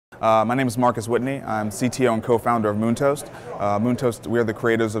My name is Whitney. I'm CTO and co-founder of Moontoast. Moontoast, we are the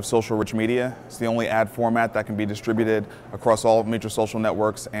creators of social rich media. It's the only ad format that can be distributed across all major social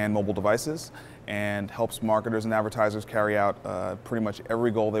networks and mobile devices, and helps marketers and advertisers carry out pretty much every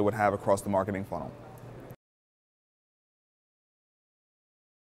goal they would have across the marketing funnel.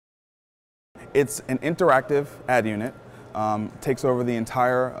 It's an interactive ad unit. Takes over the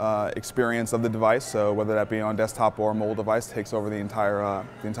entire experience of the device, so whether that be on desktop or mobile device, takes over the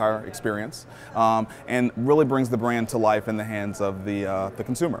entire experience, and really brings the brand to life in the hands of the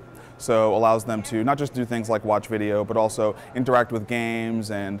consumer. So allows them to not just do things like watch video, but also interact with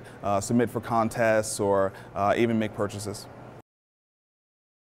games and submit for contests or even make purchases.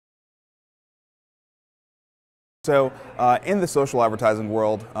 So in the social advertising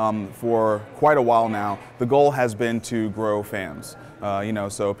world, for quite a while now, the goal has been to grow fans.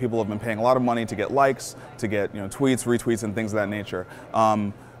 So people have been paying a lot of money to get likes, to get tweets, retweets, and things of that nature.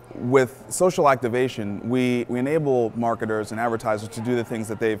 With social activation, we enable marketers and advertisers to do the things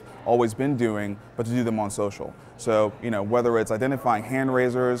that they've always been doing, but to do them on social. So, whether it's identifying hand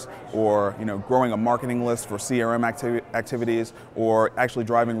raisers or, growing a marketing list for CRM activities or actually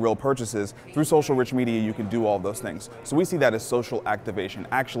driving real purchases, through social rich media, you can do all those things. So we see that as social activation,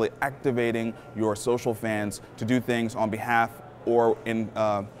 actually activating your social fans to do things on behalf or in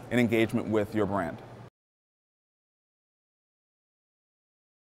engagement with your brand.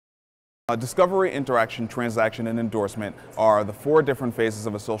 Discovery, interaction, transaction, and endorsement are the 4 different phases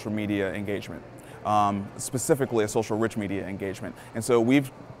of a social media engagement, specifically a social rich media engagement. And so we've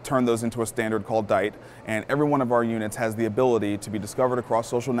turned those into a standard called DITE, and every one of our units has the ability to be discovered across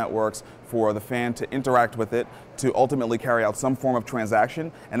social networks for the fan to interact with it, to ultimately carry out some form of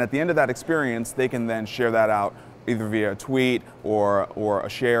transaction, and at the end of that experience, they can then share that out either via a tweet or a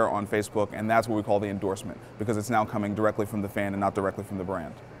share on Facebook, and that's what we call the endorsement, because it's now coming directly from the fan and not directly from the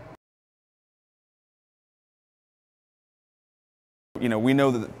brand. We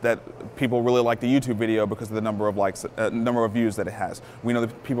know that people really like the YouTube video because of the number of likes, number of views that it has. We know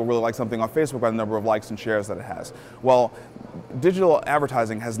that people really like something on Facebook by the number of likes and shares that it has. Well, digital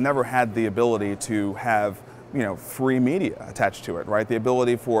advertising has never had the ability to have free media attached to it, right? The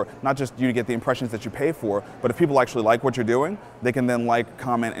ability for not just you to get the impressions that you pay for, but if people actually like what you're doing, they can then like,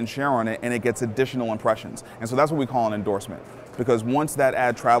 comment, and share on it, and it gets additional impressions. And so that's what we call an endorsement. Because once that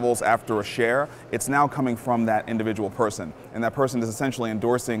ad travels after a share, it's now coming from that individual person. And that person is essentially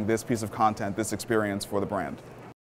endorsing this piece of content, this experience for the brand.